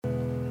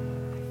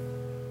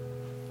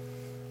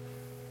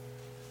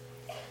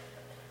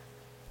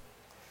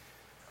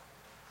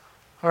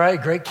All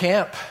right, great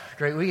camp,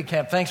 great week at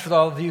camp. Thanks for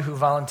all of you who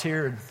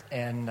volunteered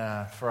and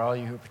for all of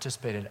you who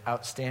participated.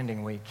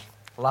 Outstanding week.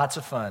 Lots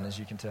of fun, as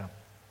you can tell.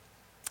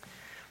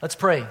 Let's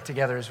pray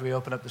together as we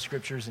open up the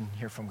scriptures and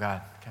hear from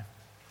God. Okay.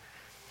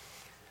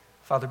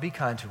 Father, be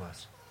kind to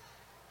us.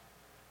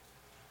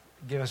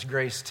 Give us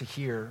grace to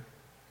hear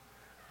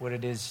what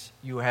it is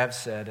you have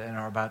said and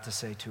are about to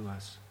say to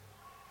us.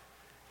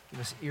 Give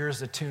us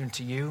ears attuned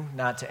to you,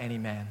 not to any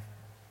man,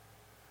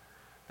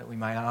 that we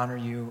might honor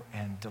you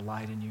and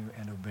delight in you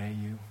and obey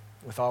you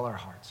with all our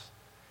hearts.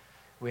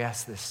 We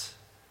ask this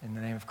in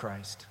the name of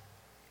Christ.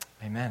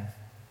 Amen.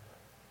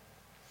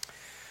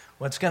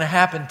 What's going to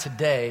happen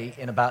today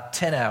in about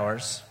 10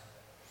 hours,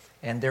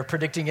 and they're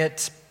predicting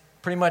it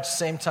pretty much the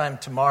same time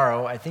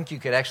tomorrow. I think you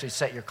could actually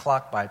set your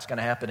clock by. It's going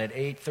to happen at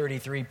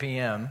 8:33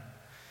 p.m.,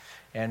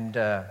 and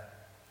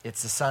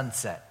it's the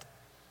sunset.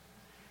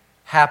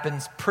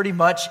 Happens pretty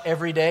much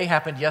every day.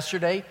 Happened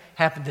yesterday,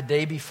 happened the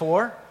day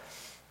before.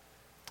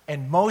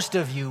 And most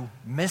of you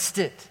missed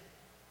it.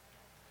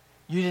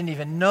 You didn't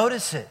even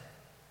notice it.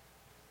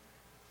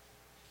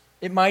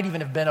 It might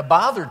even have been a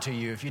bother to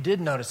you if you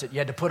did notice it. You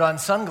had to put on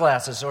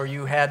sunglasses, or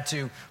you had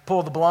to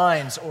pull the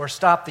blinds or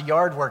stop the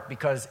yard work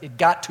because it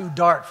got too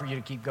dark for you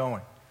to keep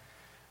going.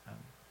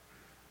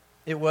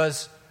 It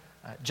was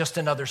just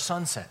another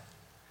sunset.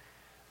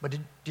 But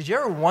did you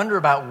ever wonder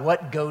about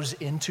what goes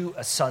into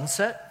a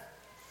sunset?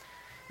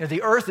 You know,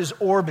 the Earth is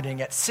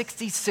orbiting at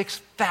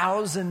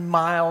 66,000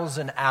 miles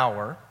an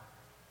hour.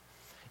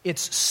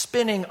 It's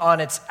spinning on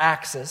its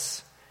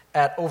axis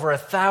at over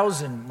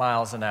 1,000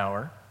 miles an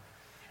hour.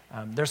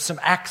 There's some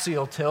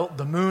axial tilt.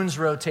 The moon's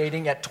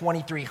rotating at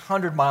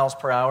 2,300 miles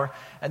per hour.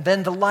 And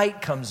then the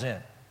light comes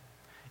in.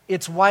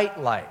 It's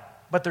white light,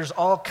 but there's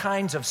all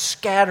kinds of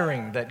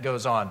scattering that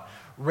goes on.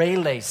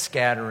 Rayleigh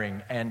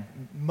scattering and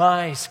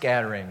Mie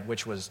scattering,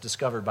 which was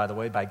discovered, by the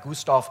way, by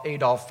Gustav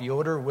Adolf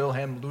Theodor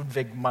Wilhelm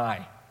Ludwig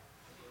Mie.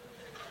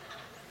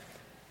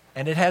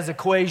 And it has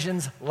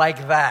equations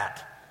like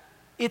that.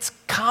 It's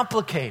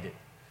complicated.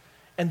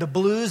 And the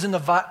blues and the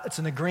violets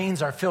and the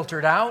greens are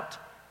filtered out.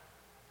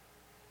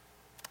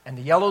 And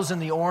the yellows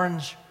and the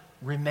orange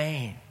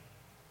remain.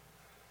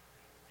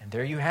 And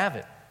there you have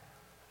it.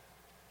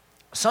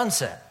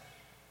 Sunset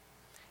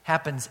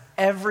happens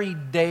every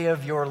day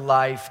of your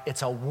life.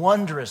 It's a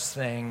wondrous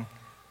thing.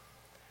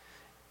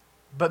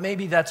 But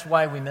maybe that's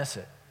why we miss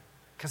it.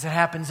 Because it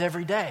happens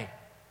every day.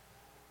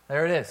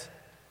 There it is.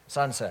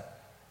 Sunset.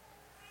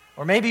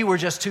 Or maybe we're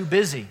just too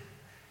busy.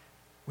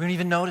 We don't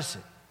even notice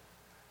it.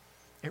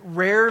 It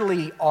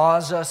rarely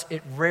awes us.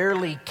 It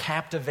rarely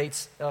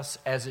captivates us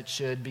as it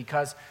should,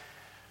 because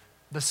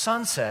the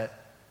sunset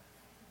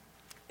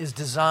is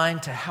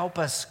designed to help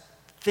us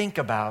think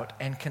about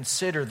and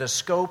consider the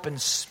scope and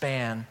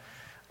span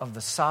of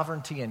the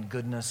sovereignty and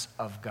goodness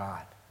of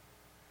God.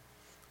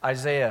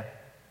 Isaiah,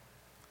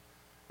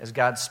 as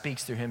God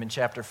speaks through him in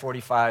chapter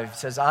 45,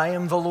 says, "I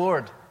am the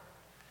Lord.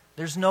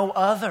 There's no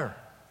other.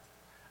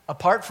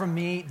 Apart from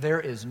me,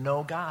 there is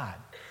no God.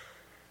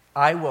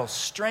 I will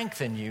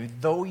strengthen you,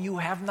 though you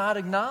have not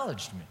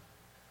acknowledged me,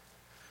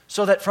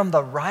 so that from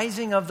the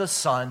rising of the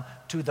sun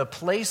to the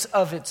place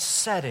of its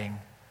setting,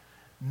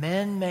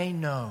 men may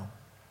know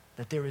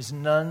that there is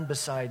none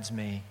besides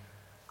me.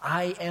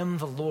 I am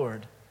the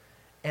Lord,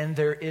 and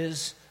there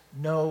is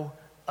no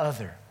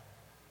other."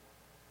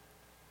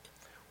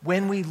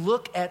 When we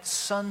look at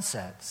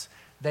sunsets,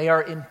 they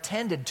are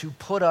intended to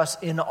put us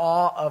in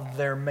awe of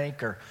their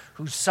Maker,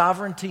 whose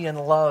sovereignty and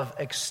love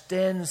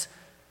extends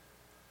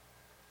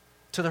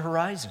to the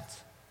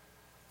horizons.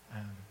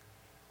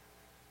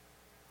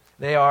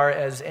 They are,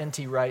 as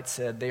N.T. Wright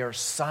said, they are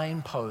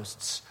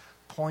signposts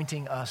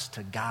pointing us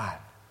to God.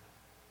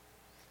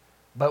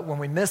 But when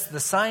we miss the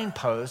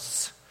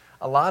signposts,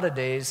 a lot of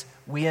days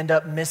we end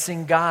up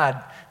missing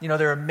God. You know,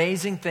 there are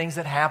amazing things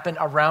that happen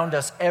around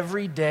us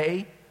every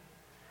day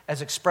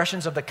as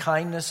expressions of the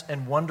kindness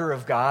and wonder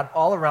of God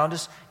all around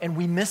us, and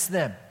we miss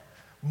them.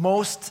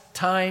 Most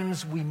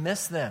times we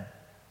miss them.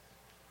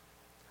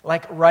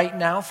 Like right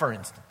now, for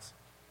instance.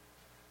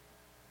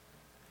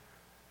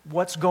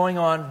 What's going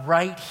on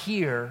right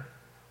here,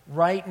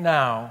 right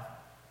now,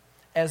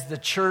 as the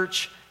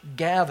church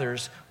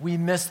gathers, we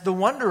miss the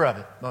wonder of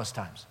it most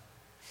times.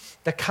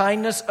 The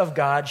kindness of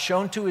God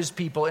shown to his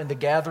people in the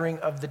gathering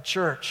of the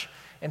church.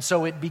 And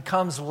so it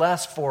becomes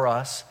less for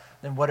us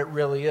than what it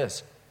really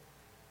is.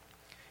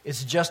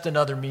 It's just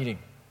another meeting.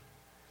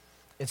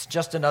 It's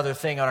just another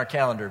thing on our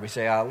calendar. We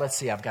say, let's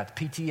see, I've got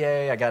the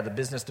PTA, I got the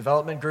business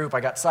development group, I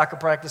got soccer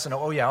practice, and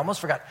oh yeah, I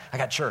almost forgot, I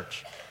got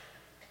church.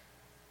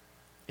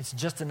 It's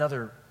just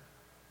another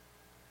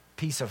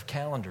piece of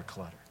calendar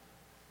clutter.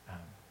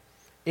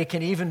 It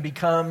can even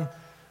become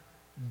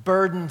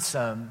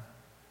burdensome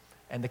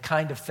and the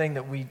kind of thing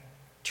that we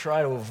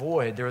try to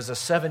avoid. There was a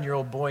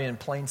 7-year-old boy in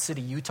Plain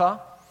City, Utah.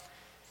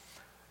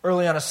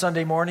 Early on a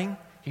Sunday morning,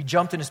 he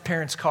jumped in his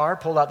parents' car,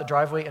 pulled out the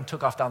driveway, and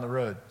took off down the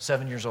road,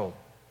 7 years old.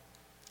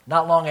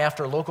 Not long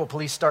after, local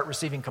police start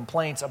receiving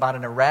complaints about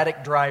an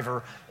erratic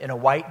driver in a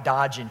white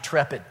Dodge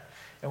Intrepid.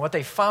 And what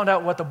they found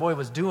out what the boy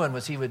was doing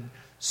was he would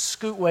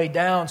scoot way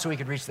down so he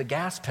could reach the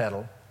gas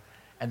pedal,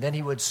 and then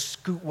he would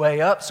scoot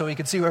way up so he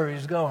could see where he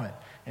was going.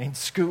 And he'd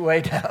scoot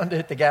way down to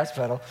hit the gas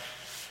pedal.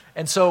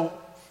 And so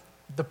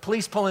the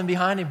police pull in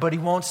behind him, but he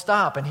won't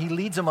stop. And he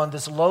leads them on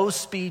this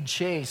low-speed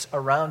chase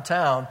around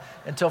town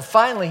until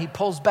finally he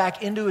pulls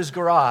back into his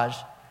garage,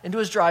 into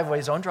his driveway,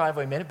 his own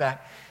driveway, made it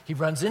back. He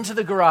runs into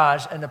the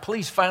garage, and the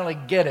police finally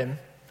get him,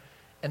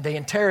 and they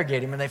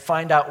interrogate him, and they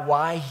find out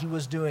why he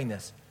was doing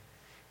this.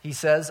 He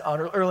says,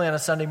 early on a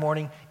Sunday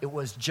morning, it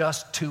was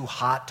just too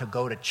hot to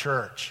go to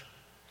church.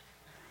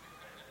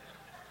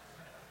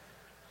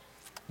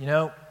 You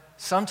know,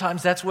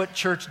 sometimes that's what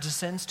church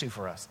descends to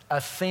for us,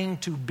 a thing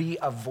to be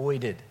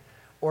avoided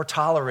or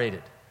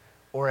tolerated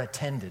or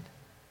attended.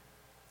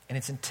 And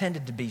it's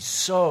intended to be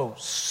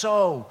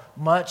so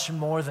much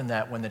more than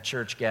that when the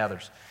church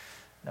gathers.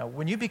 Now,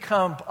 when you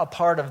become a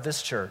part of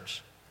this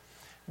church,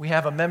 we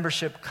have a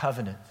membership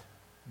covenant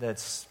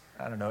that's,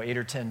 8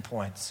 or 10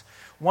 points.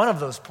 One of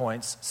those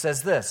points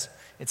says this.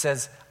 It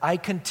says, I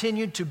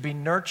continue to be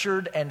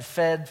nurtured and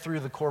fed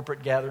through the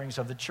corporate gatherings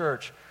of the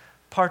church.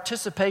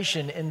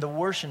 Participation in the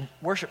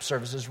worship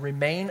services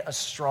remain a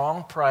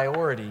strong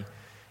priority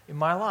in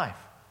my life.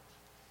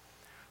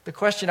 The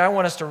question I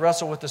want us to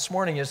wrestle with this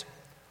morning is,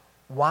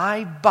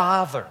 why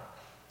bother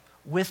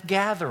with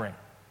gathering?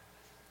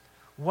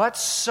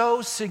 What's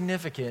so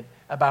significant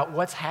about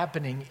what's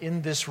happening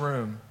in this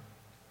room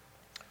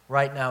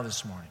right now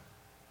this morning?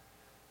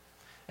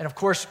 And of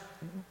course,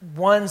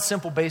 one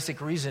simple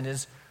basic reason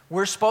is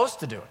we're supposed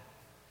to do it.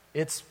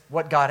 It's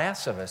what God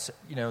asks of us.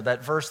 You know,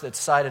 that verse that's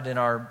cited in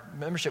our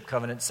membership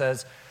covenant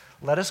says,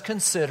 let us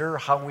consider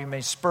how we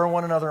may spur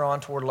one another on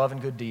toward love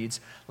and good deeds.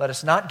 Let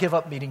us not give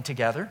up meeting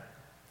together,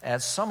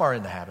 as some are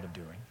in the habit of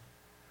doing,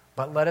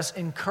 but let us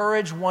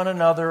encourage one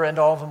another, and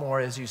all the more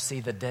as you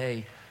see the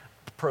day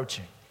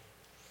approaching.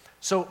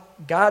 So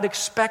God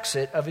expects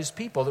it of his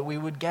people that we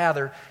would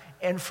gather.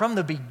 And from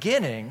the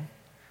beginning,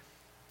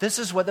 this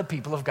is what the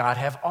people of God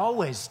have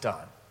always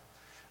done.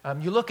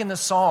 You look in the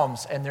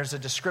Psalms, and there's a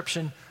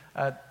description.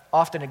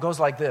 Often it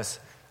goes like this.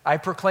 I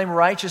proclaim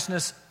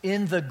righteousness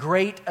in the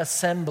great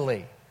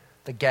assembly,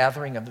 the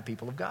gathering of the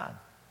people of God.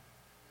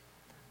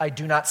 I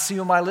do not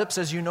seal my lips,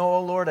 as you know,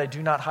 O Lord. I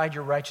do not hide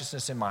your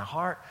righteousness in my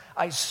heart.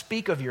 I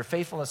speak of your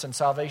faithfulness and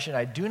salvation.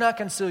 I do not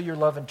conceal your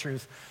love and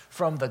truth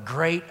from the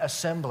great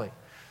assembly.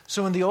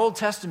 So in the Old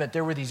Testament,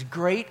 there were these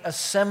great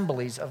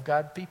assemblies of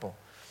God's people.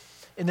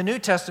 In the New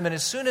Testament,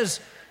 as soon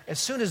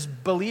as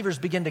believers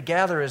begin to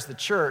gather as the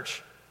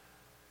church,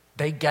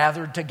 they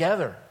gathered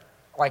together,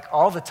 like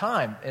all the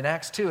time. In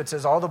Acts 2, it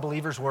says all the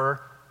believers were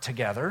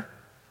together,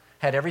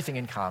 had everything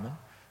in common.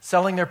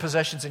 Selling their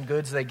possessions and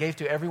goods, they gave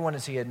to everyone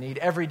as he had need.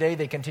 Every day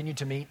they continued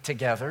to meet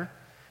together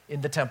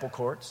in the temple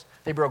courts.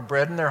 They broke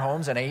bread in their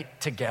homes and ate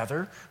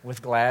together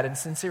with glad and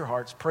sincere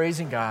hearts,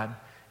 praising God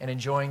and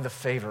enjoying the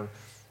favor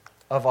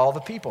of all the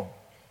people.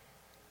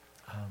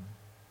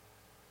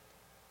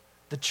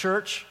 The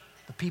church,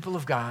 the people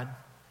of God,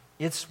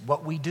 it's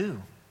what we do.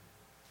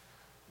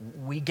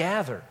 We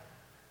gather.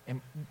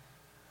 And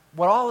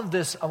what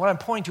I'm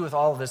pointing to with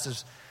all of this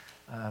is,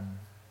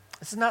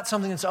 this is not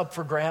something that's up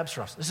for grabs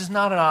for us. This is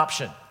not an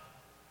option.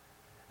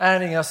 I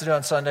have anything else to do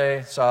on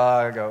Sunday, so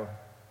I go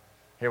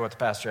hear what the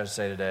pastor has to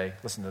say today,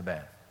 listen to the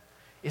band.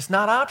 It's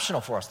not optional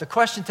for us. The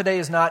question today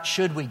is not,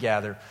 should we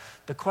gather?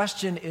 The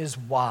question is,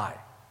 why?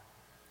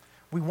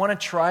 We want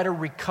to try to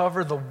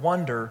recover the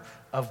wonder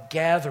of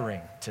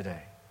gathering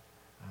today.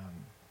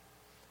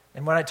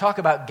 And when I talk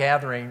about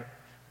gathering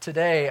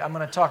today, I'm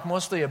going to talk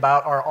mostly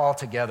about our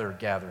all-together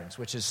gatherings,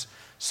 which is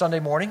Sunday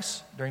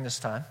mornings during this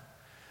time.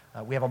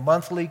 We have a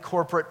monthly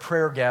corporate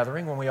prayer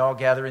gathering when we all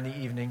gather in the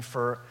evening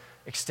for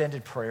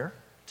extended prayer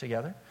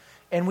together.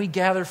 And we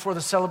gather for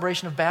the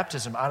celebration of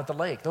baptism out at the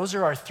lake. Those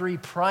are our three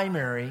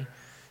primary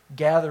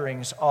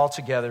gatherings all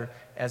together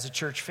as a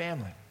church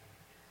family.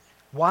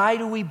 Why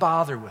do we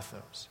bother with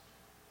those?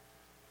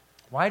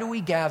 Why do we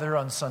gather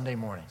on Sunday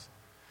mornings?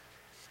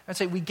 I'd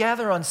say we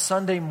gather on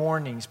Sunday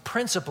mornings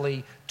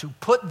principally to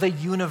put the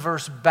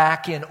universe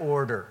back in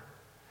order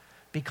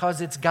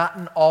because it's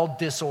gotten all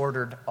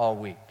disordered all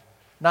week.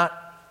 Not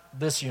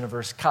this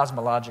universe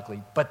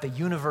cosmologically, but the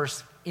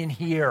universe in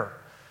here,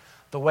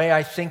 the way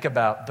I think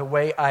about, the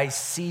way I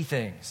see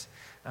things.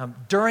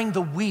 During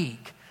the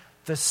week,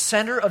 the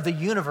center of the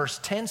universe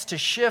tends to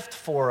shift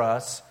for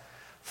us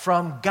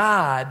from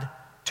God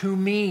to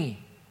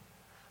me.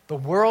 The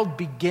world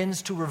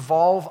begins to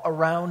revolve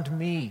around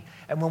me.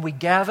 And when we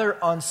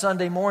gather on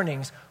Sunday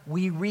mornings,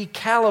 we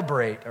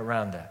recalibrate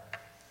around that.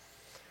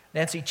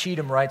 Nancy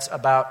Cheatham writes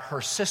about her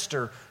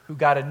sister who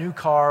got a new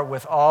car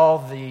with all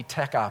the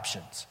tech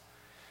options.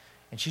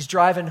 And she's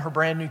driving her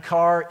brand new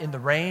car in the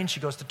rain.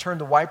 She goes to turn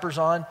the wipers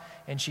on,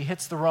 and she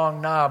hits the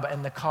wrong knob,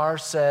 and the car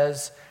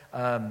says,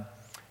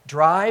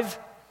 drive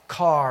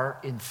car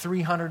in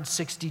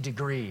 360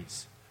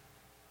 degrees.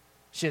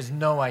 She has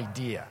no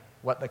idea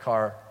what the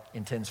car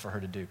intends for her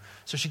to do.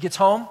 So she gets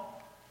home,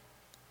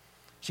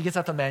 she gets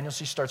out the manual,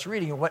 she starts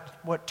reading, and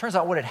what turns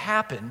out what had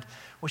happened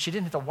was she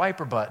didn't hit the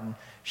wiper button,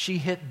 she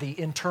hit the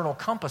internal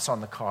compass on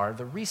the car,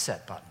 the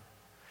reset button.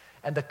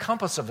 and the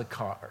compass of the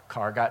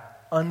car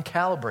got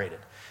uncalibrated.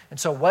 And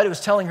so what it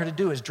was telling her to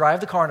do is drive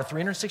the car in a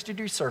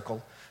 360-degree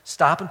circle,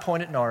 stop and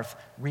point it north,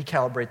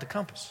 recalibrate the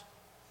compass.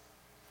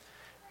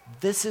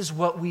 This is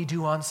what we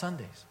do on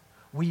Sundays.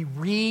 We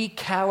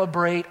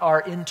recalibrate our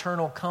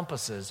internal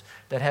compasses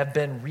that have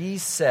been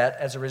reset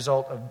as a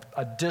result of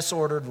a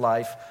disordered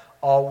life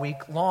all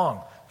week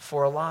long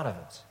for a lot of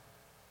us.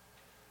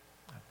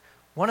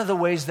 One of the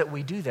ways that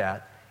we do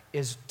that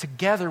is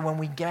together when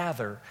we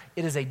gather,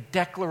 it is a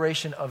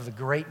declaration of the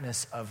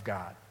greatness of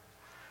God.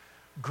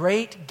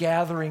 Great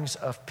gatherings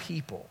of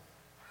people,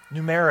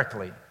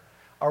 numerically,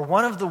 are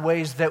one of the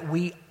ways that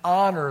we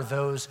honor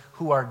those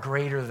who are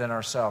greater than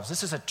ourselves.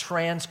 This is a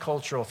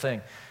transcultural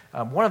thing.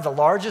 One of the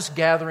largest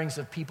gatherings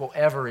of people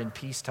ever in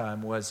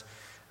peacetime was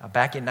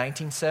back in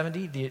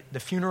 1970, the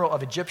funeral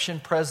of Egyptian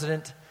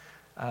President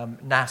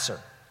Nasser.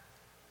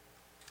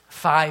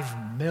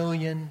 5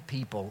 million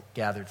people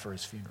gathered for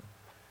his funeral,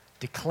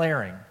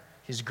 declaring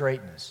his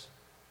greatness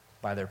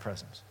by their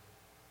presence.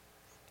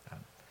 A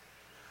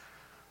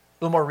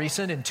little more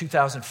recent, in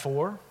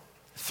 2004,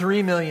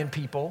 3 million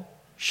people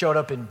showed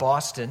up in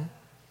Boston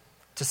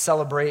to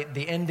celebrate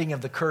the ending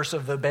of the curse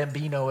of the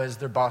Bambino as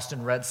their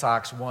Boston Red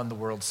Sox won the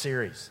World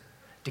Series,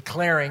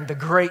 declaring the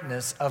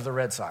greatness of the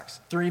Red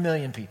Sox. 3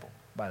 million people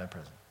by their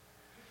presence.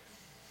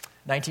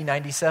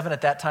 1997,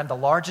 at that time, the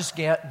largest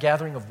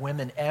gathering of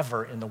women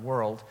ever in the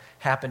world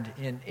happened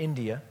in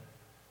India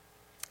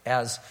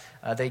as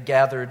they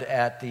gathered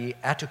at the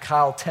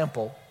Atukal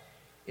Temple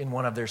in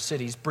one of their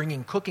cities,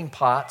 bringing cooking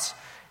pots,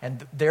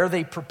 and there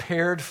they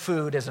prepared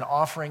food as an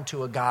offering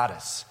to a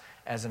goddess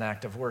as an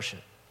act of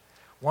worship.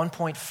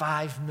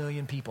 1.5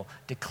 million people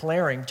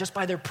declaring, just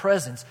by their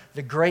presence,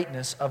 the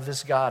greatness of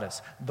this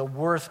goddess, the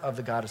worth of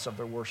the goddess of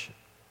their worship.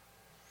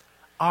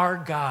 Our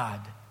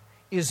God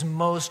is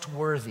most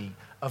worthy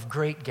of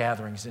great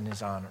gatherings in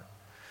his honor.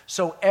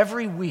 So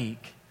every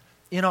week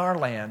in our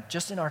land,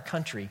 just in our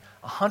country,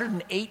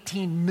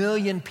 118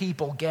 million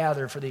people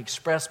gather for the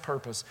express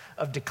purpose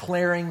of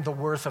declaring the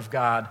worth of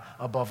God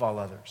above all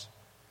others.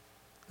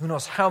 Who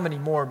knows how many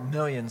more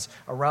millions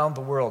around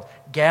the world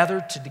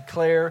gather to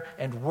declare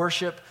and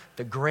worship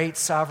the great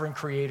sovereign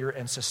creator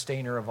and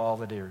sustainer of all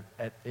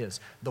that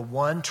is, the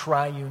one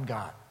triune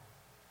God,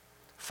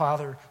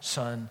 Father,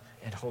 Son,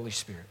 and Holy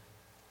Spirit.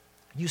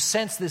 You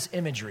sense this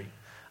imagery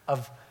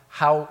of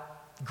how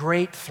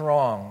great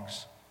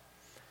throngs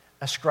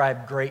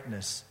ascribe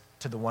greatness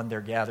to the one they're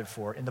gathered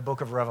for in the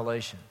book of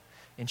Revelation.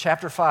 In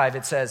chapter 5,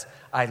 it says,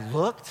 I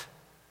looked,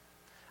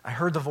 I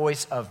heard the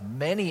voice of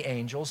many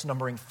angels,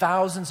 numbering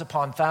thousands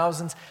upon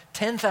thousands,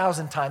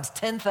 10,000 times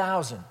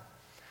 10,000.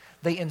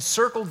 They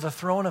encircled the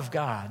throne of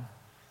God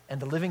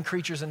and the living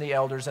creatures and the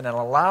elders, and in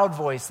a loud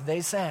voice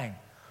they sang,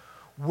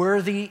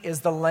 Worthy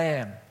is the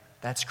Lamb,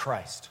 that's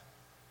Christ,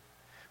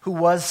 who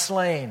was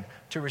slain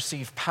to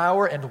receive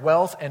power and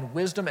wealth and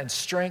wisdom and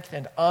strength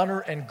and honor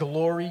and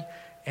glory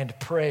and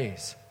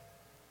praise.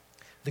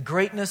 The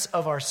greatness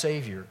of our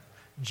Savior,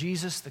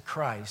 Jesus the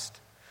Christ,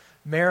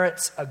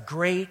 merits a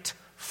great,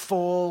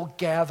 full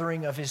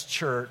gathering of his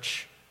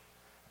church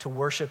to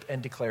worship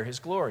and declare his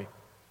glory.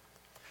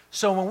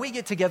 So when we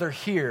get together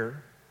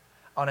here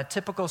on a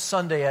typical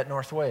Sunday at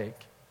North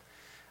Wake,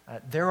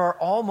 there are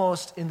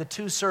almost, in the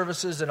two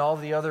services and all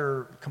the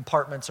other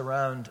compartments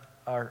around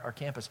our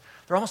campus,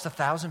 there are almost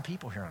 1,000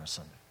 people here on a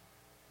Sunday,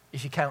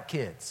 if you count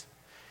kids.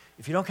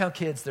 If you don't count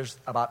kids, there's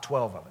about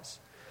 12 of us.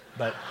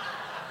 But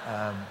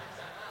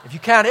if you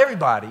count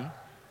everybody,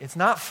 it's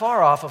not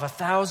far off of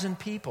 1,000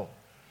 people.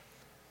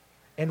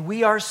 And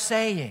we are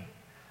saying,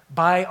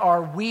 by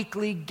our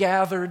weekly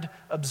gathered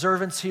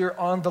observance here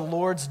on the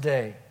Lord's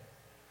Day,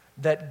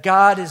 that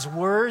God is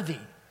worthy,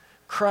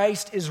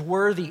 Christ is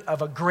worthy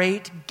of a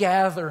great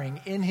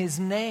gathering in his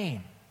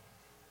name.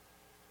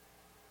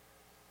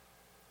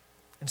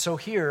 And so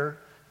here,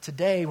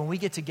 today, when we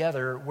get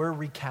together, we're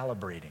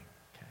recalibrating.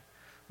 Okay?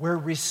 We're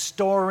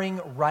restoring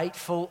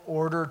rightful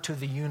order to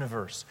the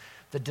universe,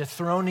 the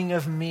dethroning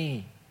of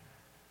me,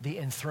 the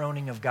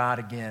enthroning of God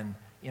again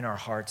in our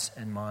hearts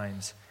and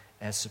minds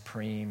as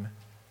supreme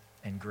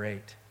and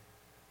great.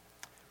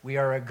 We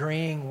are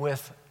agreeing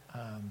with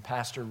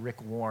Pastor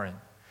Rick Warren,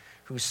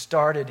 who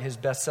started his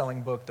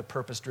best-selling book, The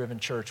Purpose-Driven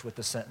Church, with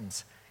the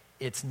sentence,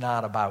 "It's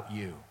not about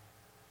you."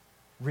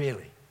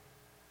 Really,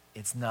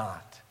 it's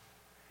not.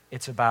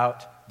 It's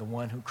about the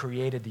one who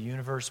created the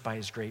universe by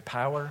his great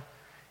power.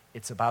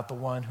 It's about the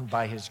one who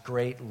by his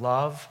great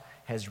love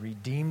has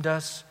redeemed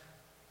us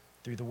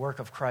through the work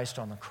of Christ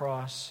on the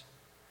cross,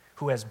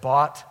 who has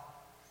bought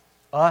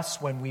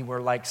us when we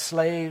were like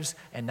slaves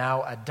and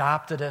now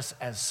adopted us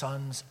as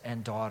sons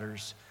and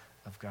daughters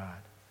of God.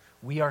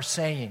 We are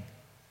saying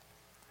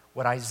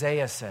what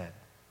Isaiah said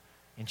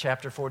in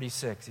chapter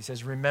 46. He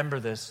says, remember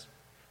this,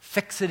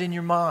 fix it in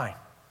your mind.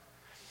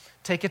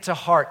 Take it to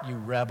heart, you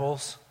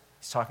rebels.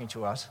 He's talking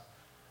to us.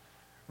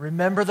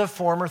 Remember the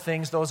former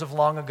things, those of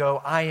long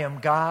ago. I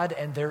am God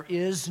and there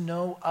is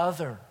no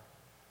other.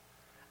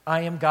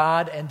 I am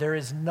God and there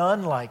is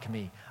none like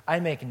me. I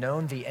make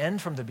known the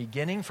end from the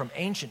beginning, from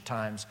ancient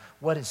times,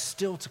 what is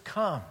still to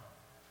come.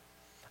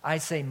 I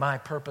say my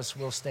purpose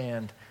will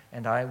stand,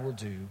 and I will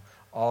do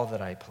all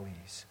that I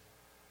please.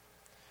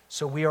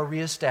 So we are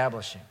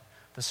reestablishing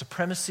the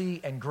supremacy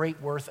and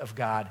great worth of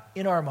God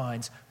in our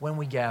minds when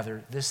we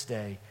gather this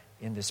day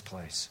in this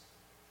place.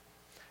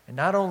 And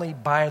not only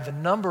by the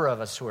number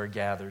of us who are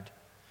gathered,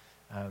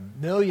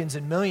 millions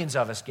and millions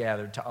of us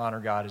gathered to honor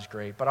God is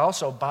great, but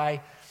also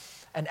by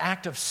an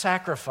act of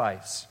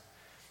sacrifice.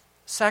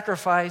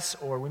 Sacrifice,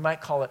 or we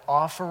might call it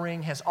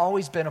offering, has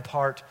always been a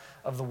part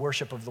of the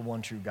worship of the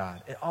one true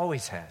God. It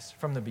always has,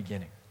 from the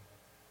beginning.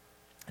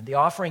 And the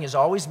offering is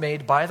always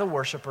made by the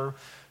worshiper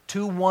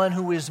to one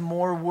who is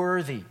more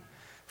worthy,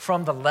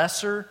 from the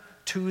lesser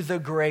to the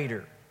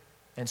greater.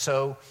 And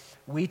so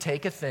we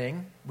take a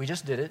thing, we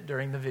just did it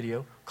during the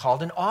video,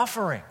 called an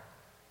offering,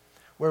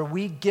 where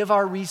we give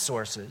our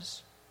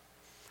resources.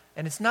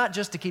 And it's not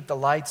just to keep the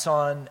lights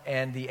on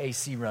and the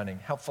AC running,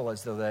 helpful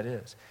as though that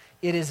is.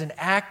 It is an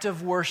act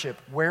of worship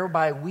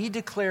whereby we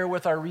declare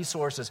with our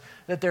resources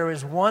that there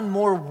is one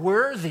more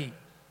worthy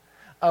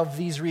of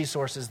these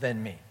resources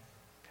than me.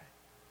 Okay.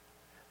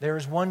 There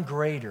is one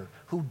greater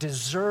who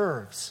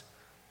deserves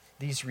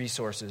these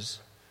resources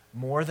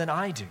more than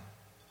I do.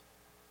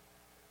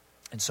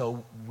 And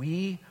so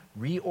we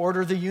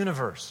reorder the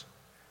universe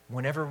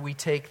whenever we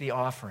take the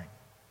offering.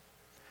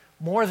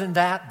 More than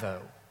that,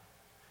 though,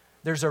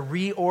 there's a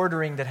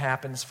reordering that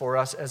happens for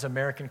us as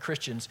American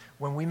Christians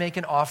when we make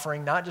an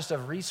offering not just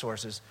of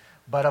resources,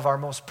 but of our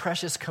most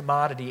precious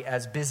commodity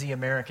as busy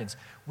Americans.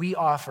 We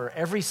offer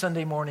every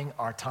Sunday morning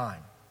our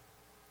time.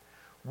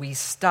 We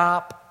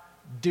stop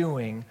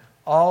doing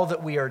all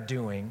that we are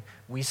doing.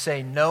 We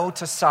say no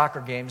to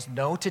soccer games,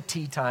 no to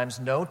tea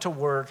times, no to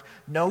work,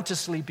 no to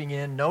sleeping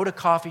in, no to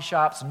coffee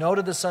shops, no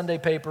to the Sunday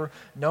paper,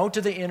 no to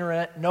the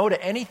internet, no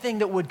to anything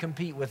that would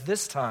compete with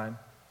this time.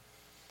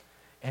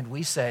 And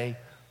we say,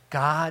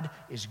 God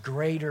is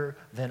greater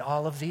than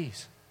all of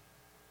these.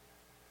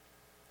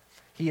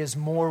 He is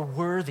more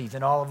worthy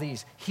than all of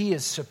these. He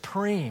is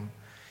supreme.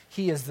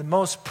 He is the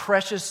most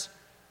precious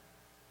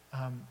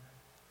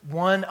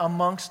one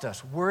amongst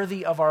us,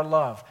 worthy of our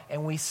love.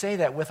 And we say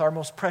that with our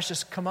most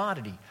precious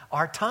commodity,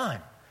 our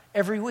time.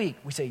 Every week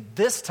we say,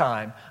 this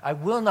time I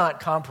will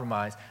not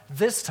compromise.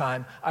 This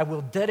time I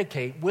will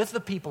dedicate with the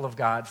people of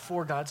God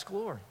for God's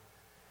glory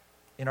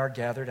in our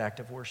gathered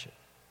act of worship.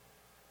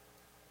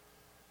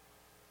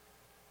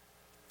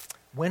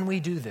 When we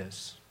do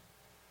this,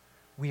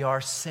 we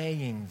are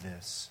saying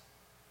this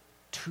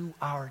to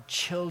our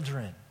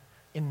children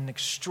in an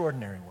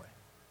extraordinary way.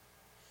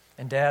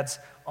 And dads,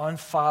 on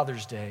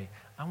Father's Day,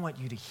 I want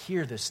you to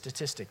hear this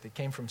statistic that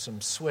came from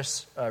some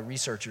Swiss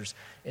researchers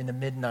in the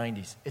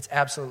mid-90s. It's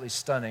absolutely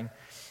stunning,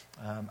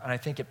 and I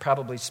think it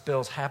probably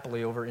spills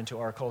happily over into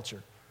our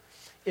culture.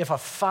 If a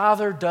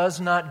father does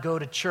not go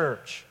to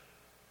church,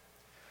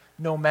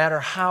 no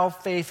matter how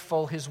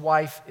faithful his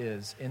wife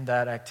is in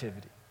that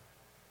activity,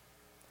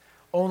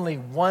 only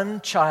one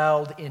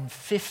child in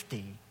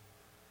 50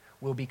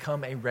 will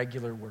become a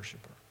regular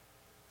worshiper.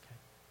 Okay?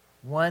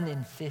 1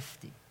 in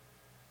 50.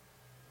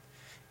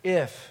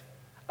 If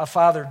a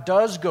father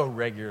does go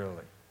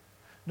regularly,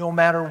 no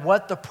matter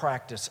what the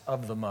practice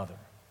of the mother,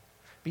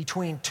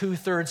 between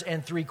 2/3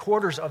 and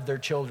 3/4 of their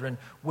children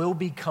will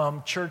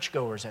become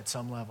churchgoers at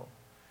some level.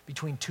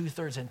 Between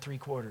 2/3 and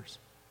 3/4.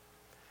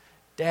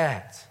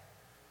 Dads,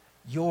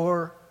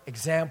 your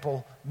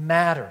example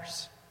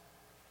matters.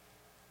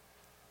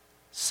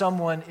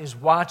 Someone is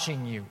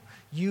watching you.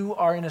 You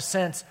are, in a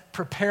sense,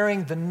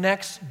 preparing the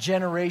next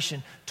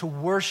generation to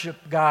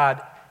worship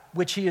God,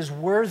 which He is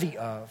worthy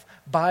of,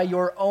 by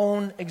your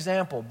own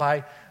example,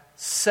 by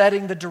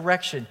setting the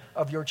direction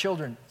of your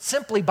children,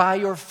 simply by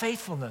your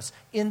faithfulness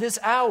in this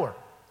hour,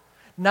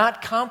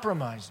 not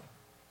compromising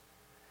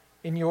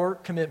in your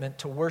commitment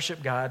to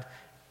worship God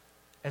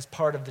as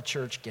part of the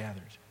church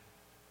gathered.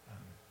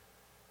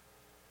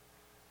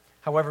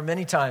 However,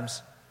 many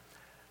times,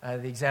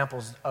 the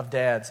examples of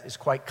dads is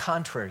quite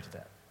contrary to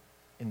that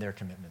in their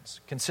commitments.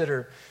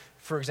 Consider,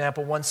 for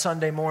example, one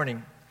Sunday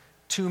morning,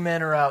 2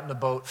 men are out in a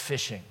boat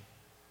fishing.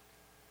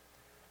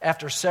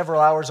 After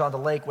several hours on the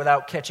lake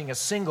without catching a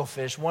single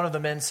fish, one of the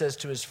men says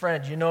to his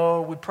friend,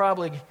 we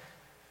probably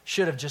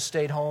should have just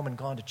stayed home and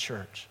gone to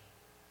church.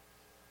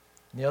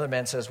 And the other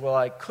man says, well,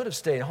 I could have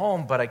stayed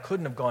home, but I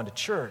couldn't have gone to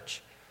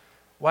church.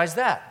 Why is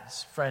that?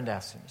 His friend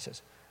asks him. He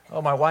says,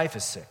 my wife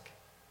is sick.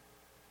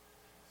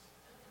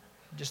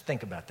 Just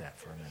think about that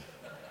for a minute.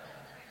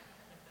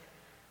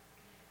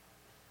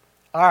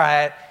 All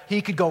right,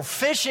 he could go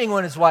fishing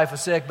when his wife was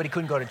sick, but he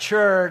couldn't go to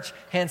church,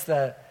 hence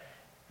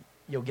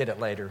you'll get it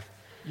later.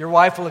 Your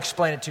wife will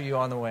explain it to you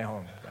on the way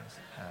home.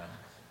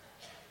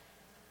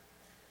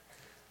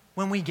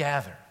 When we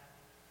gather,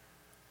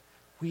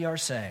 we are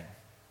saying,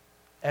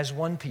 as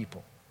one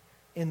people,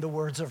 in the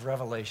words of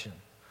Revelation,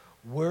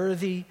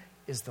 worthy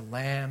is the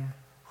Lamb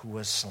who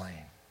was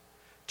slain,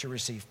 to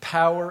receive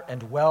power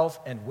and wealth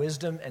and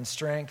wisdom and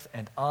strength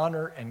and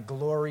honor and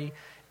glory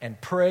and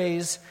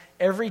praise.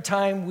 Every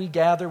time we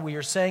gather, we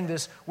are saying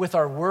this with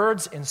our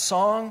words in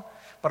song,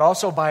 but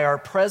also by our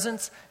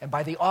presence and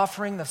by the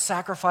offering, the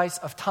sacrifice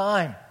of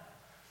time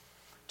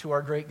to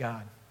our great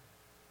God.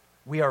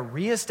 We are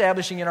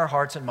reestablishing in our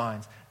hearts and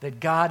minds that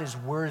God is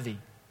worthy,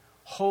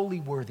 wholly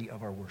worthy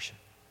of our worship.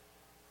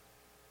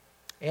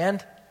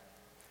 And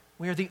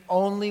we are the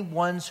only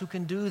ones who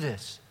can do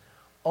this.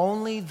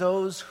 Only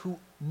those who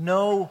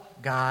know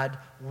God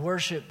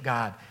worship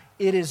God.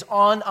 It is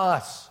on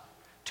us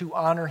to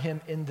honor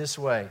Him in this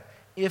way.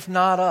 If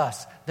not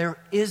us, there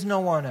is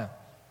no one else.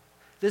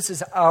 This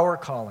is our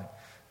calling,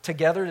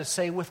 together to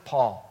say with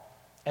Paul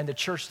and the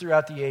church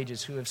throughout the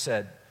ages who have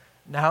said,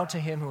 now to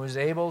Him who is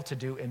able to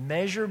do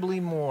immeasurably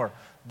more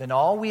than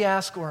all we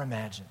ask or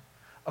imagine,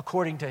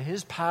 according to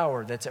His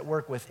power that's at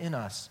work within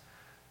us,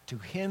 to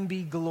Him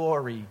be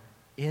glory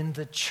in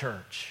the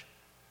church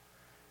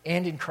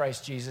and in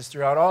Christ Jesus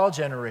throughout all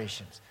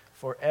generations,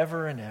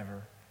 forever and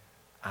ever.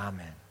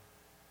 Amen.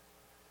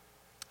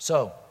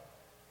 So,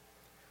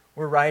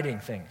 we're righting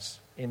things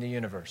in the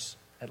universe,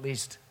 at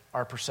least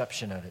our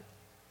perception of it,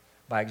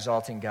 by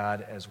exalting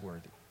God as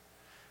worthy.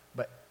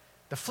 But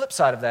the flip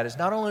side of that is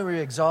not only are we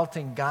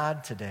exalting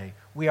God today,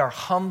 we are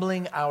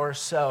humbling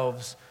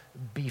ourselves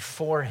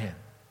before Him.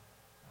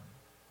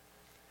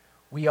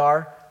 We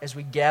are, as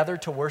we gather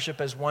to worship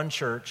as one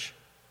church,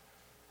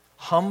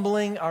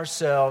 humbling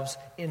ourselves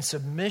in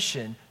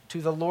submission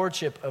to the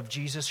lordship of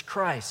Jesus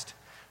Christ.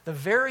 The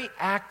very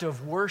act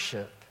of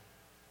worship,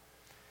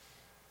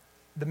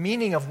 the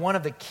meaning of one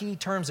of the key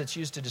terms that's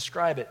used to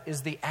describe it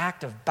is the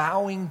act of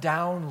bowing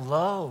down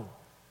low.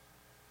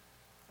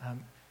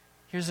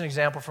 Here's an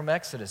example from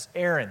Exodus.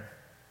 Aaron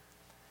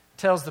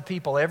tells the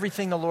people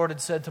everything the Lord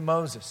had said to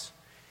Moses.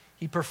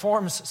 He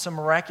performs some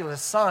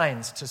miraculous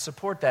signs to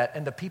support that,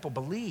 and the people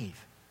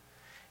believe.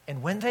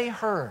 And when they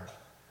heard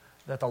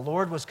that the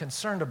Lord was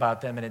concerned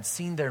about them and had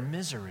seen their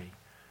misery,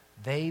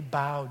 they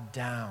bowed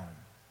down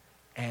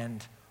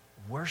and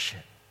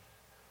worshiped.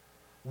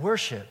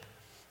 Worship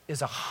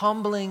is a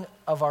humbling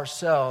of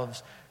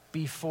ourselves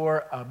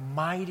before a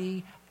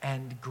mighty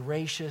and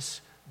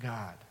gracious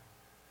God.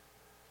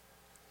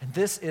 And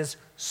this is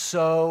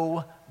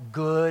so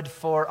good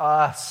for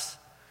us.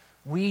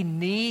 We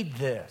need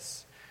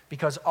this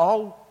because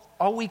all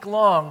week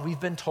long we've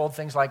been told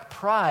things like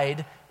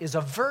pride is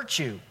a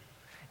virtue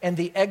and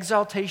the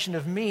exaltation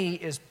of me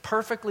is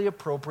perfectly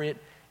appropriate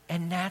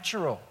and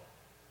natural.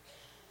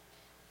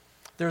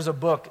 There's a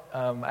book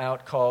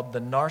out called The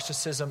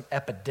Narcissism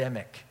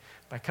Epidemic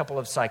by a couple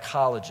of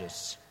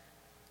psychologists.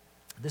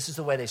 This is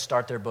the way they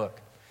start their book.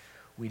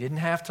 We didn't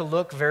have to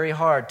look very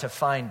hard to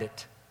find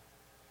it.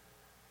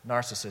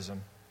 Narcissism.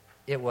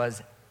 It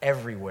was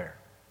everywhere.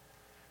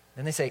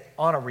 Then they say,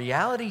 on a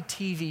reality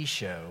TV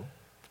show,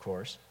 of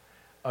course,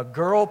 a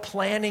girl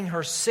planning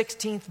her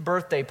 16th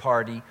birthday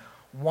party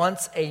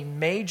wants a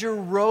major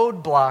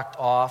road blocked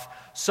off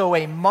so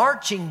a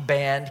marching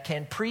band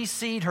can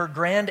precede her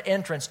grand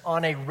entrance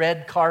on a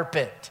red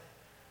carpet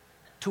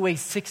to a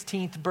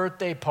 16th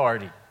birthday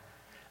party.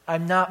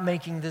 I'm not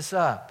making this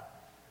up.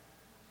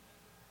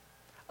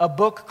 A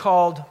book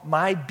called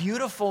My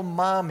Beautiful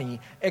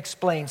Mommy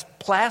explains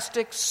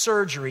plastic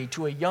surgery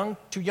to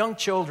young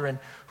children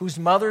whose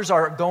mothers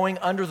are going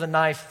under the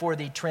knife for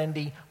the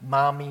trendy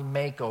mommy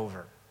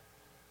makeover.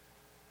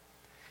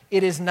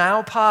 It is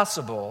now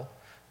possible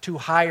to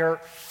hire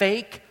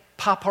fake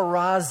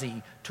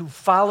paparazzi to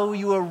follow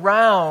you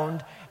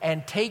around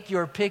and take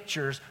your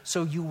pictures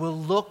so you will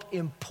look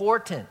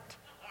important.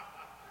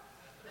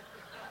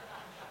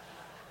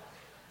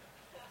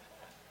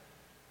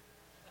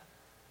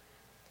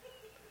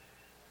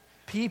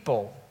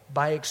 People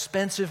buy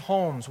expensive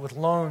homes with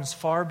loans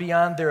far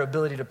beyond their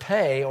ability to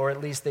pay, or at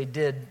least they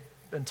did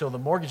until the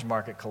mortgage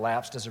market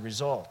collapsed as a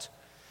result.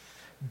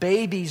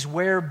 Babies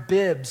wear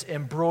bibs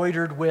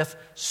embroidered with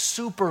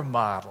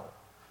supermodel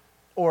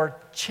or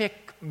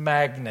chick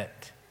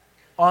magnet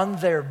on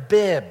their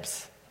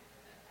bibs.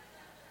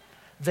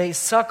 They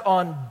suck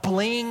on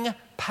bling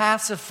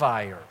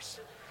pacifiers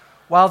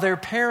while their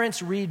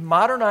parents read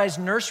modernized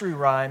nursery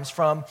rhymes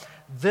from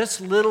This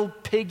Little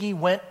Piggy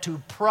Went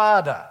to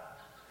Prada.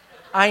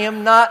 I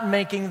am not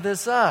making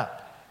this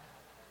up.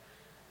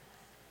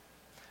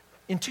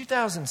 In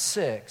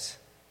 2006,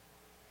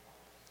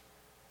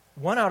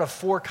 1 out of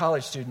 4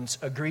 college students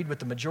agreed with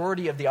the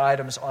majority of the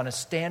items on a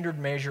standard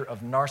measure of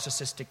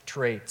narcissistic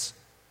traits.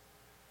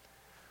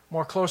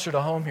 More closer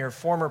to home here,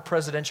 former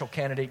presidential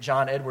candidate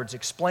John Edwards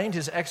explained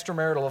his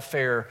extramarital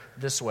affair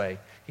this way.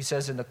 He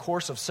says, in the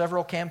course of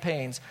several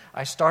campaigns,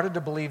 I started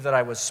to believe that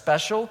I was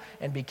special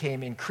and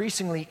became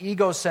increasingly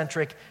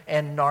egocentric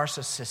and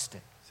narcissistic.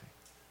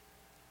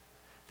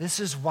 This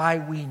is why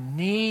we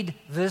need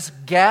this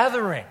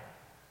gathering.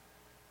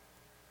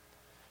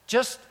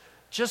 Just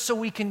so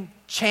we can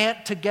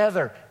chant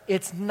together.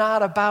 It's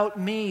not about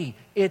me.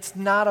 It's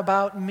not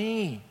about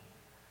me.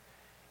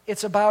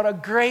 It's about a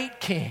great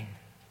king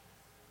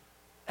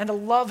and a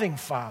loving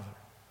father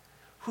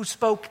who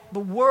spoke the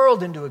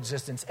world into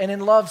existence and in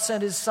love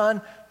sent his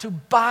son to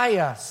buy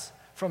us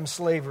from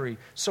slavery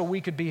so we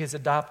could be his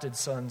adopted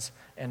sons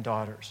and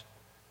daughters.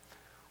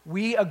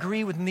 We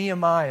agree with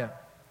Nehemiah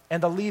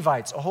and the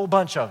Levites, a whole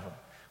bunch of them,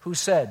 who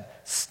said,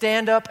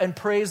 "Stand up and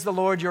praise the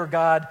Lord your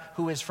God,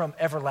 who is from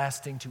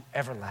everlasting to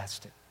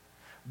everlasting.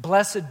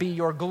 Blessed be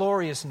your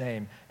glorious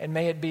name, and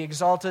may it be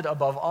exalted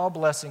above all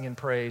blessing and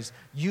praise.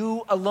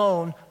 You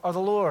alone are the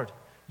Lord.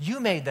 You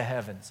made the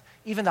heavens,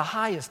 even the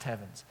highest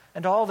heavens,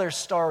 and all their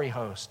starry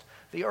host,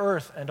 the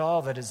earth and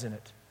all that is in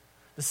it,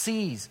 the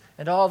seas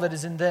and all that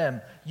is in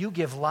them. You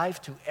give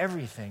life to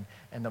everything,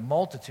 and the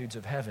multitudes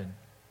of heaven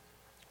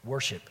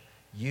worship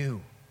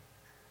you."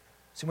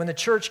 See, when the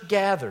church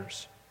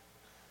gathers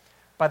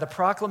by the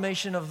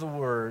proclamation of the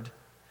word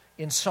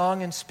in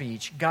song and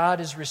speech, God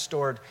is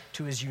restored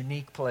to his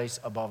unique place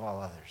above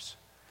all others.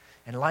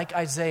 And like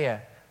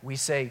Isaiah, we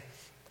say,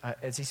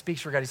 as he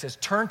speaks for God, he says,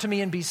 "Turn to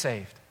me and be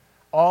saved,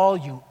 all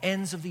you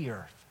ends of the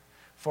earth.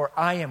 For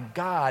I am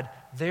God,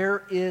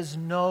 there is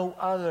no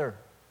other.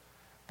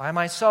 By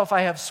myself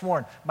I have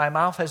sworn, my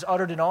mouth has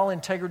uttered in all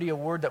integrity a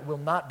word that will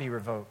not be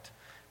revoked.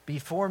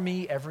 Before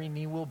me every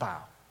knee will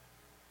bow.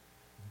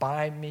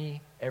 By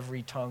me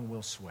every tongue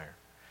will swear.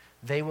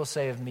 They will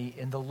say of me,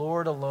 in the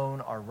Lord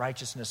alone are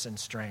righteousness and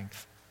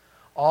strength.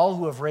 All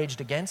who have raged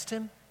against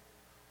him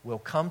will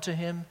come to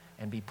him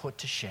and be put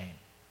to shame.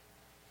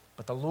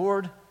 But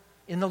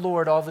in the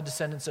Lord all the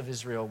descendants of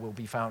Israel will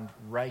be found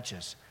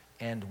righteous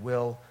and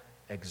will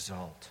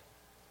exalt."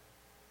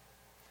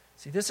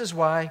 See, this is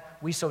why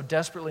we so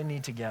desperately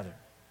need to gather.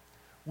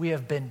 We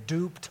have been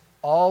duped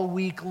all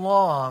week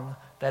long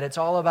that it's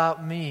all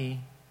about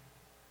me.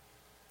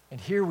 And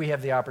here we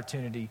have the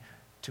opportunity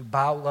to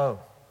bow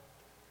low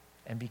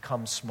and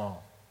become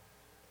small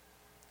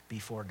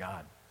before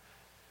God.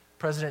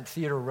 President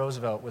Theodore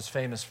Roosevelt was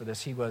famous for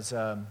this. He was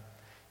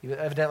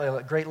evidently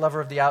a great lover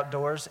of the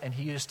outdoors, and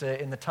he used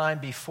to, in the time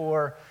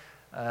before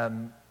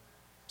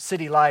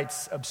city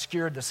lights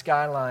obscured the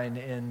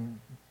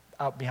skyline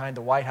out behind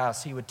the White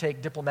House, he would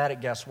take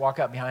diplomatic guests, walk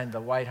out behind the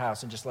White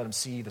House, and just let them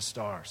see the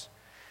stars.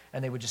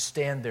 And they would just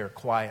stand there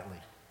quietly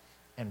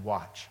and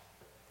watch.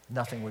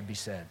 Nothing would be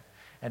said.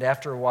 And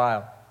after a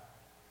while,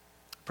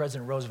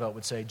 President Roosevelt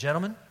would say,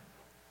 "Gentlemen,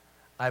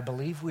 I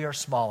believe we are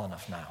small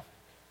enough now.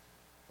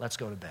 Let's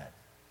go to bed."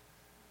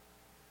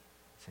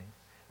 See?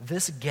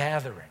 This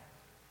gathering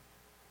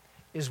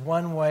is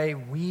one way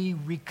we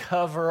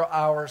recover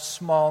our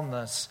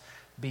smallness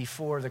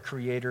before the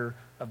Creator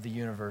of the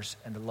universe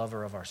and the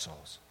lover of our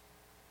souls.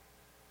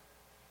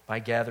 By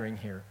gathering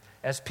here.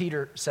 As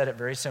Peter said it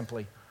very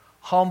simply,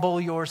 "Humble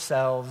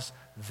yourselves,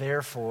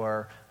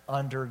 therefore,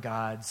 under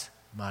God's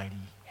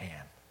mighty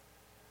hand."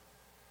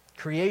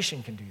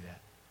 Creation can do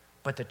that.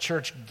 But the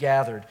church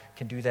gathered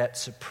can do that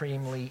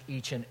supremely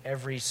each and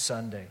every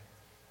Sunday.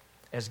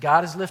 As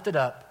God is lifted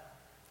up,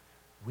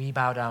 we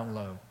bow down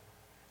low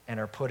and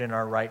are put in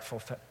our rightful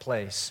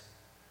place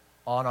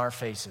on our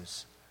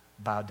faces,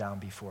 bowed down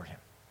before him.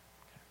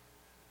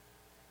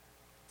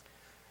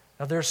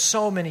 Now, there's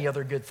so many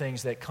other good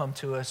things that come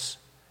to us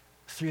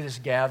through this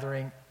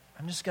gathering.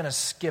 I'm just going to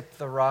skip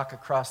the rock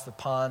across the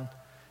pond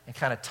and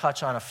kind of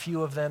touch on a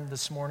few of them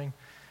this morning.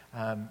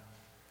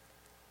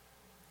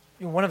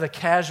 One of the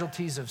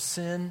casualties of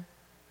sin,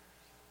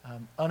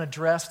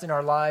 unaddressed in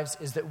our lives,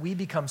 is that we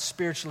become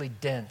spiritually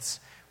dense.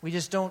 We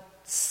just don't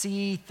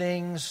see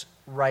things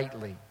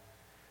rightly.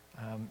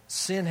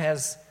 Sin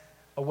has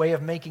a way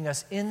of making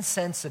us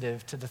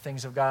insensitive to the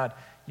things of God.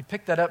 You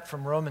pick that up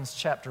from Romans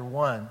chapter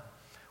 1,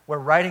 where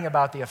writing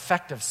about the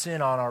effect of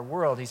sin on our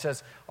world, he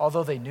says,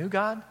 although they knew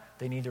God,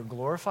 they neither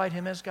glorified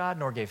him as God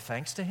nor gave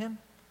thanks to him,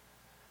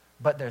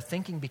 but their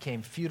thinking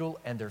became futile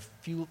and their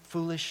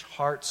foolish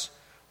hearts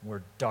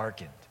were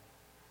darkened.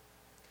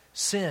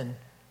 Sin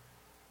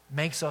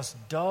makes us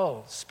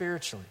dull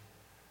spiritually.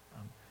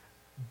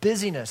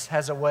 Busyness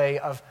has a way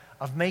of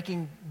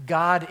making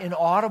God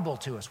inaudible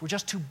to us. We're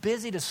just too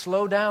busy to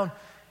slow down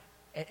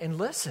and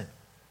listen.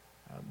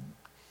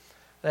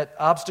 That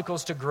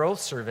Obstacles to Growth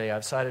survey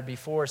I've cited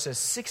before says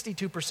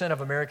 62%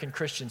 of American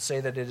Christians say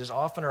that it is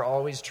often or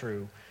always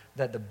true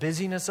that the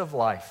busyness of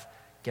life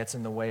gets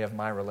in the way of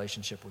my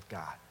relationship with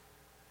God.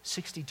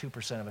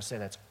 62% of us say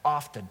that's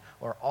often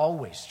or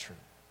always true.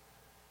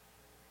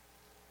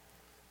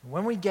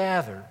 When we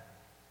gather,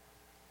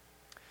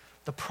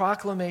 the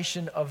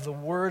proclamation of the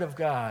Word of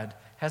God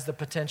has the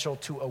potential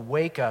to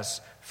awake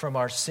us from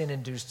our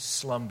sin-induced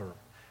slumber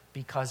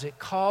because it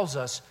calls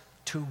us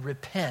to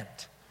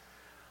repent.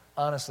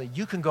 Honestly,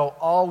 you can go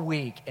all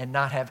week and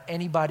not have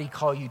anybody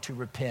call you to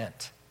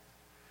repent,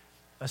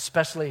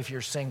 especially if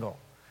you're single.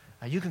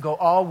 You can go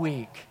all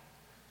week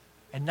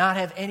and not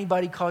have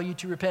anybody call you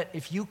to repent.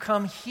 If you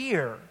come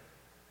here,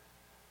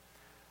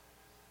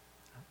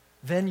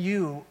 then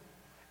you,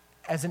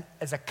 as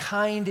a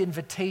kind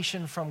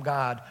invitation from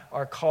God,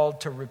 are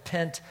called to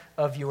repent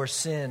of your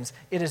sins.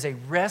 It is a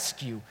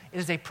rescue. It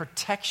is a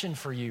protection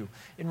for you.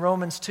 In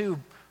Romans 2,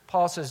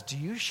 Paul says, "Do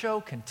you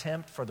show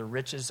contempt for the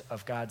riches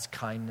of God's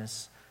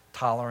kindness,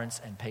 tolerance,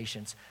 and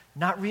patience,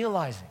 not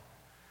realizing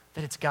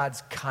that it's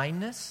God's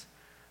kindness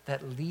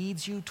that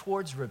leads you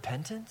towards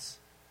repentance?"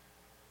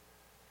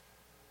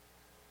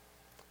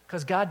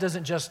 Because God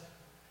doesn't just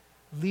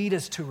lead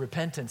us to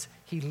repentance.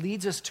 He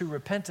leads us to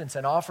repentance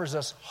and offers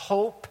us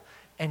hope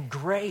and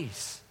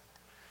grace.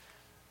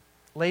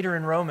 Later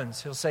in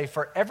Romans, he'll say,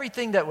 "For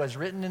everything that was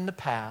written in the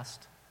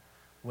past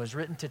was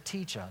written to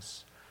teach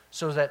us,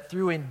 so that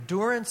through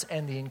endurance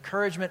and the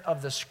encouragement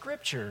of the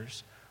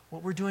Scriptures,"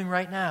 what we're doing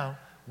right now,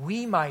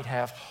 "we might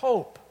have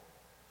hope."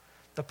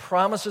 The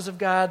promises of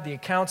God, the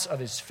accounts of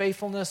His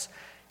faithfulness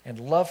and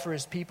love for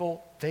His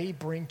people, they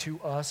bring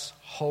to us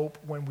hope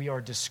when we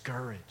are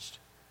discouraged.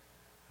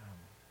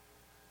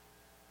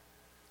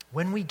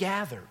 When we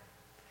gather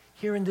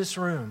here in this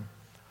room,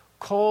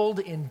 cold,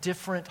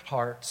 indifferent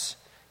hearts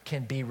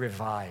can be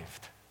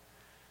revived.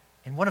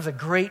 And one of the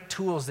great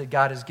tools that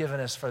God has given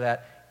us for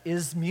that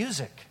is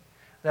music,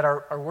 that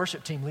our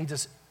worship team leads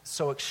us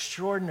so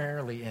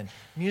extraordinarily in.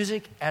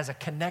 Music as a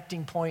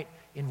connecting point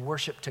in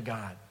worship to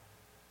God.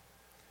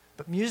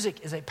 But music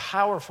is a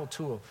powerful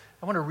tool.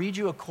 I want to read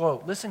you a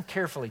quote. Listen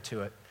carefully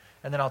to it,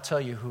 and then I'll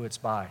tell you who it's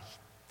by.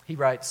 He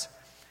writes,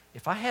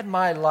 "If I had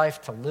my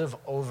life to live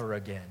over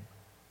again,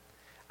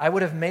 I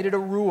would have made it a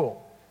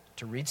rule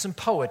to read some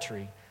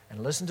poetry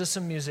and listen to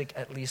some music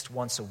at least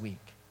once a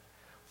week.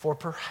 For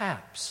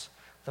perhaps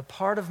the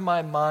part of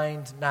my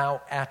mind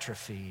now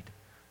atrophied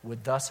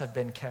would thus have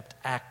been kept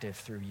active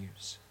through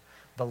use.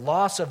 The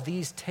loss of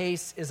these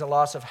tastes is a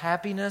loss of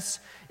happiness.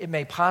 It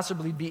may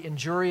possibly be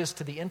injurious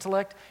to the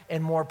intellect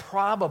and more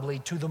probably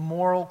to the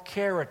moral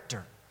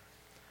character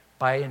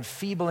by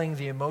enfeebling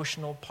the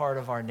emotional part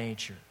of our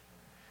nature."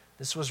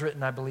 This was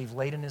written, I believe,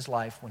 late in his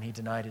life when he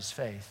denied his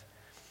faith,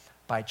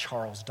 by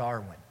Charles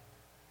Darwin.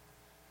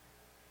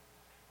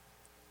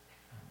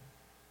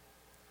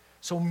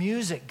 So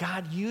music,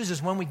 God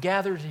uses when we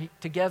gather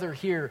together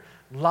here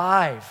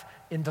live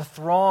in the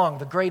throng,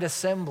 the great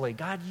assembly.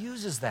 God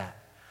uses that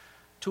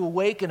to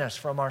awaken us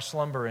from our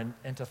slumber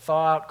and to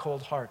thaw out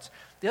cold hearts.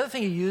 The other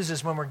thing He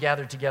uses when we're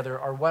gathered together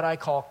are what I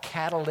call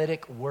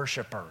catalytic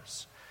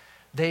worshipers.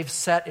 They've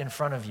sat in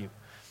front of you.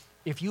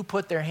 If you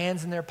put their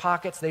hands in their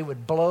pockets, they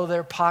would blow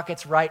their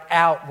pockets right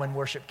out when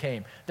worship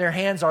came. Their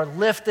hands are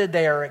lifted,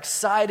 they are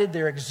excited,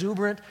 they're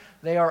exuberant,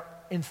 they are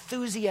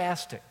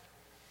enthusiastic.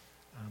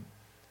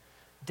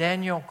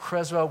 Daniel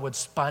Creswell would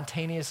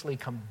spontaneously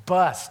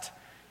combust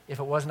if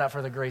it was not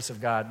for the grace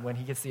of God when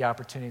he gets the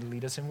opportunity to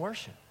lead us in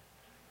worship.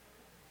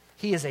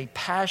 He is a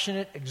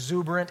passionate,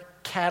 exuberant,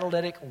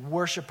 catalytic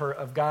worshiper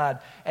of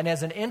God. And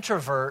as an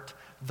introvert,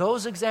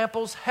 those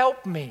examples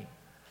help me.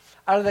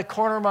 Out of the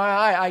corner of my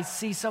eye, I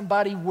see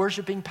somebody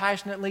worshiping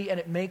passionately, and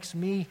it makes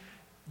me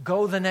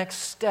go the next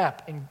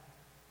step in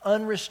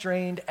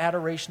unrestrained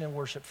adoration and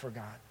worship for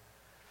God.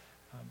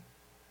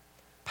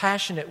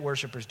 Passionate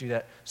worshipers do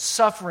that.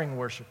 Suffering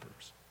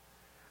worshipers.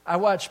 I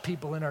watch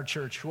people in our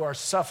church who are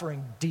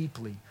suffering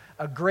deeply,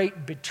 a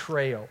great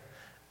betrayal,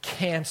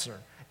 cancer,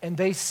 and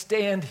they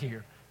stand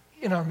here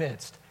in our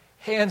midst,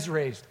 hands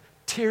raised,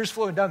 tears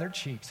flowing down their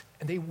cheeks,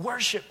 and they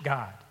worship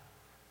God.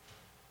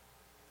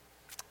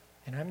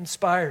 And I'm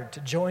inspired to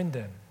join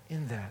them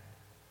in that.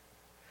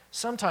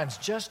 Sometimes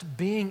just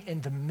being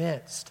in the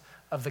midst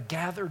of the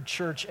gathered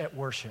church at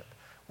worship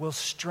will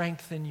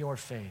strengthen your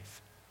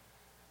faith.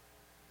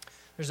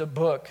 There's a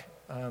book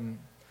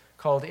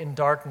called "In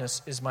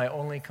Darkness Is My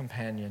Only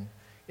Companion."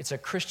 It's a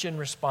Christian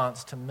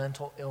response to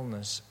mental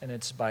illness, and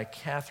it's by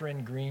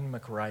Catherine Green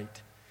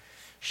McWright.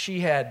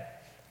 She had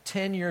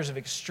 10 years of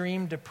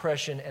extreme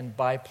depression and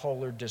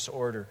bipolar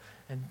disorder.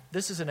 And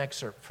this is an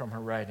excerpt from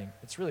her writing.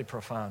 It's really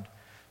profound.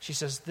 She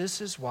says,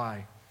 "This is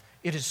why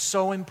it is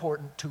so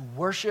important to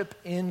worship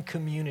in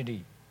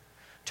community,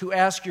 to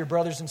ask your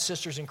brothers and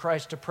sisters in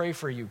Christ to pray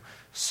for you.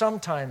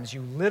 Sometimes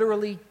you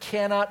literally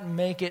cannot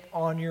make it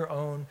on your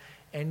own,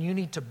 and you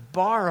need to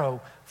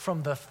borrow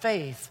from the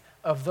faith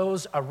of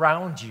those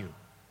around you.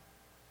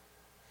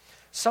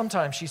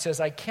 Sometimes," she says,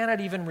 "I cannot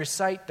even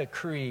recite the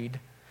creed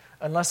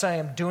unless I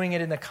am doing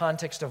it in the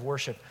context of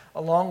worship,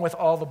 along with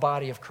all the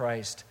body of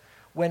Christ.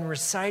 When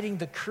reciting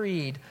the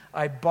creed,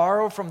 I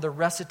borrow from the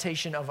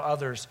recitation of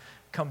others.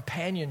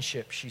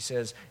 Companionship," she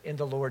says, "in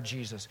the Lord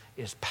Jesus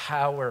is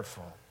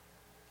powerful."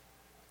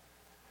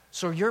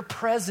 So your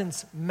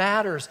presence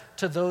matters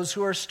to those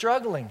who are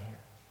struggling here.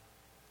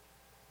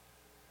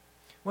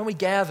 When we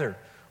gather,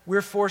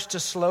 we're forced to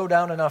slow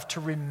down enough to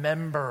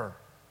remember.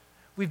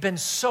 We've been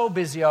so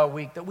busy all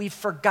week that we've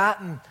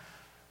forgotten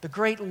the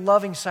great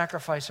loving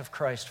sacrifice of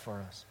Christ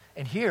for us.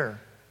 And here,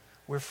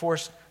 we're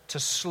forced to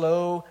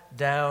slow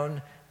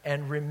down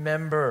and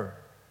remember.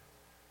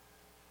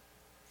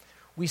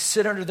 We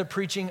sit under the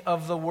preaching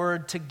of the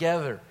Word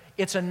together.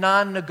 It's a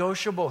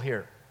non-negotiable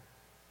here.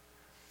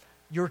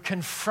 You're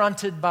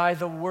confronted by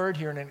the Word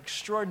here in an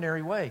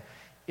extraordinary way.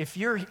 If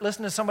you're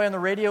listening to somebody on the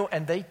radio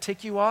and they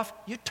tick you off,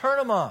 you turn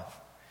them off.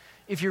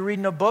 If you're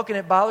reading a book and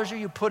it bothers you,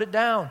 you put it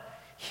down.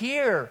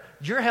 Here,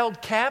 you're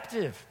held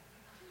captive.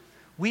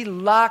 We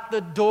lock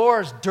the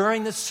doors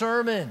during the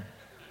sermon.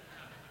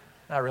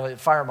 Not really. The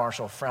fire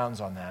marshal frowns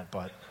on that,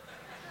 but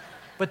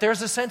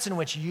there's a sense in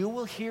which you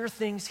will hear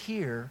things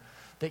here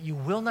that you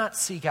will not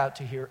seek out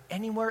to hear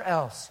anywhere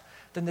else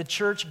than the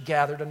church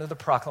gathered under the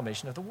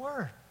proclamation of the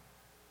Word.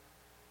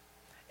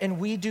 And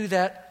we do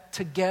that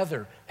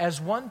together as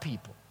one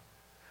people.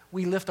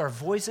 We lift our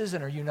voices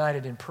and are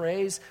united in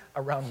praise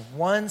around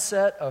one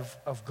set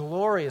of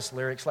glorious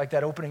lyrics, like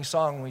that opening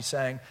song we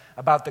sang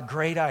about the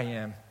great I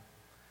am.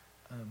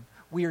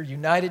 We are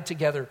united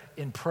together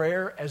in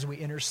prayer as we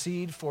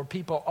intercede for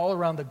people all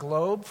around the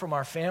globe, from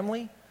our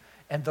family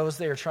and those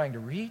they are trying to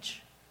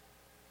reach.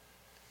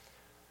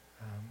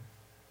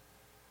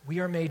 We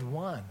are made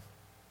one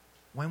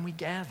when we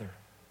gather.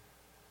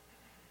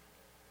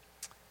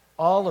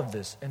 All of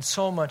this and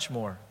so much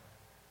more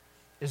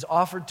is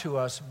offered to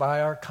us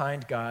by our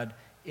kind God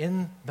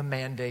in the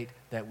mandate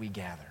that we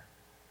gather.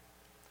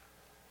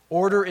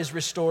 Order is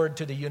restored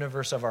to the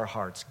universe of our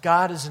hearts.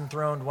 God is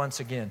enthroned once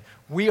again.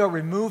 We are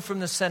removed from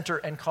the center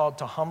and called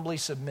to humbly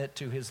submit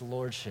to his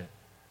lordship.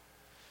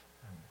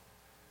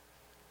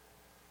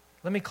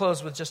 Let me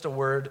close with just a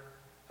word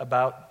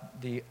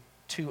about the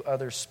two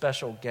other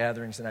special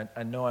gatherings, and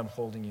I know I'm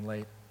holding you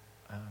late,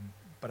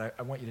 but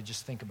I want you to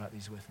just think about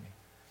these with me.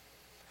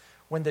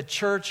 When the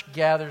church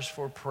gathers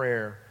for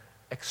prayer,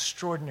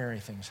 extraordinary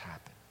things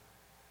happen.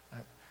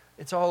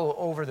 It's all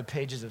over the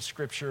pages of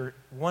Scripture.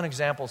 One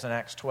example is in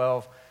Acts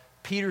 12.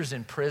 Peter's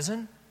in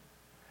prison,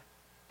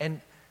 and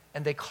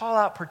they call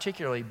out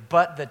particularly,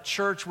 but the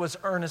church was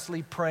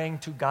earnestly praying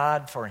to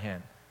God for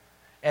him.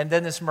 And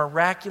then this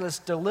miraculous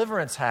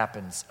deliverance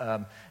happens.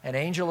 An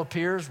angel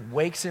appears,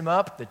 wakes him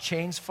up, the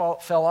chains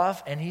fell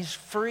off, and he's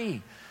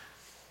free.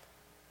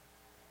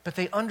 But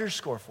they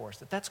underscore for us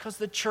that that's because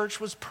the church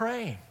was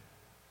praying.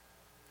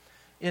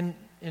 In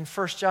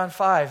 1 John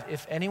 5,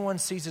 if anyone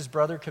sees his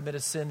brother commit a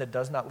sin that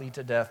does not lead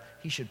to death,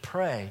 he should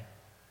pray,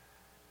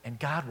 and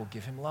God will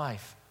give him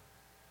life.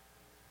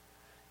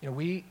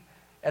 We,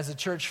 as a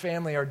church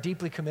family, are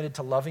deeply committed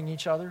to loving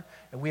each other,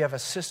 and we have a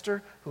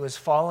sister who has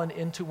fallen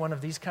into one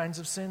of these kinds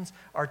of sins.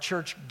 Our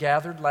church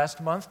gathered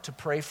last month to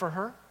pray for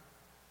her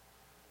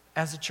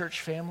as a church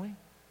family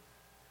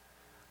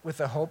with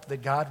the hope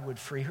that God would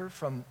free her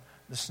from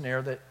the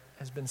snare that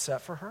has been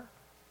set for her.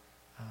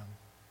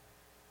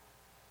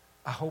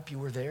 I hope you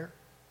were there.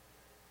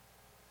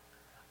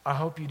 I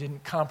hope you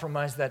didn't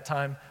compromise that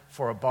time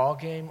for a ball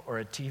game or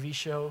a TV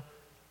show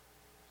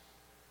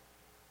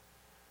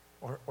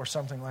or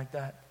something like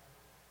that.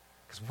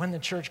 Because when the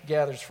church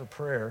gathers for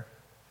prayer,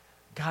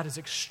 God is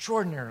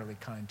extraordinarily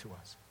kind to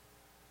us.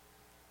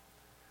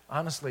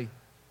 Honestly,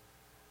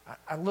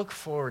 I look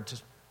forward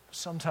to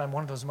sometime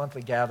one of those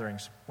monthly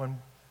gatherings when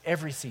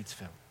every seat's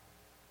filled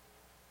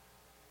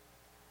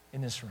in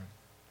this room.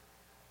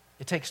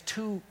 It takes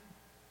two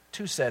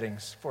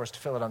settings for us to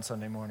fill it on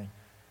Sunday morning.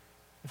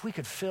 If we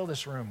could fill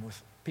this room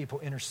with people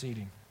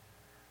interceding,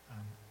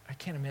 I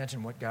can't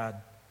imagine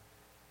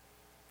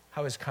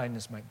how his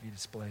kindness might be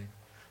displayed.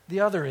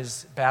 The other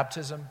is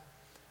baptism.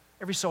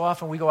 Every so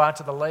often we go out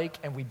to the lake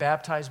and we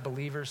baptize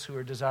believers who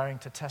are desiring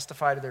to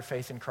testify to their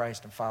faith in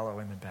Christ and follow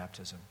him in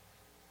baptism.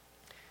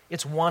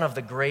 It's one of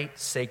the great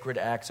sacred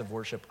acts of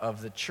worship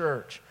of the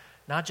church,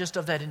 not just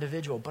of that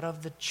individual, but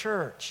of the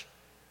church.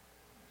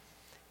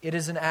 It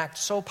is an act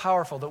so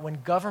powerful that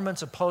when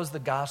governments oppose the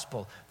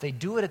gospel, they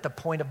do it at the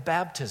point of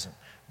baptism.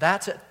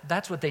 That's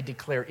what they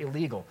declare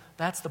illegal.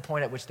 That's the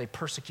point at which they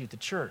persecute the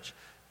church.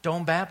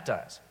 Don't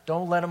baptize.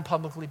 Don't let them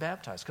publicly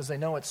baptize, because they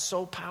know it's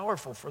so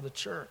powerful for the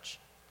church.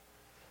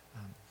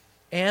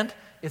 And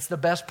it's the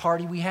best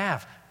party we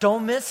have.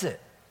 Don't miss it.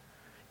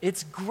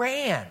 It's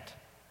grand.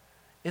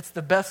 It's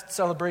the best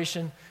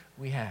celebration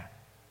we have.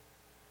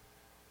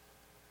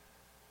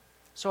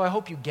 So I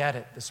hope you get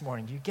it this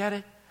morning. Do you get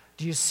it?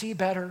 Do you see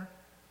better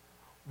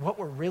what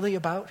we're really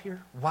about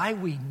here? Why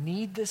we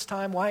need this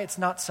time? Why it's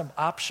not some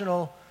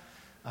optional,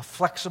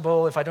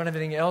 flexible, if I don't have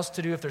anything else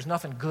to do, if there's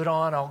nothing good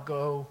on, I'll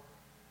go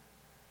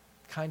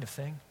kind of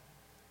thing?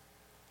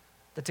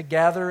 That to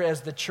gather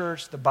as the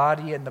church, the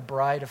body and the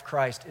bride of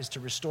Christ, is to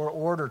restore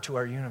order to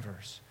our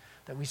universe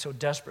that we so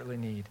desperately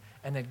need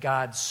and that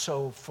God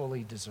so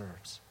fully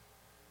deserves.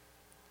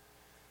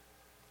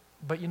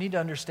 But you need to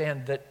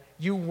understand that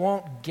you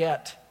won't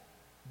get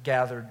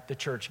the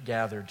church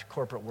gathered,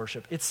 corporate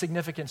worship. Its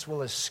significance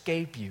will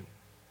escape you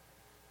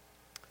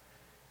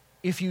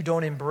if you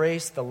don't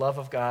embrace the love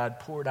of God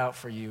poured out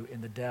for you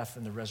in the death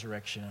and the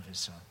resurrection of his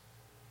Son.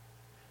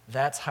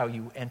 That's how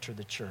you enter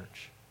the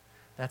church.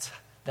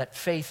 That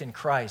faith in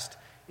Christ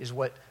is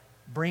what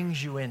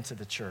brings you into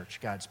the church,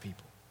 God's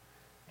people.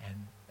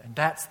 And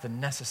that's the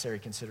necessary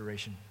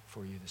consideration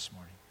for you this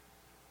morning.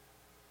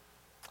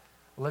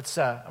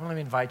 I'm going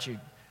to invite you.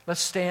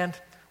 Let's stand.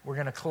 We're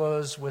going to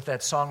close with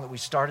that song that we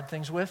started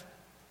things with.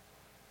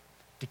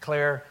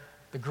 Declare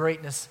the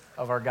greatness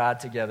of our God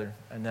together,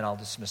 and then I'll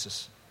dismiss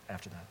us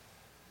after that.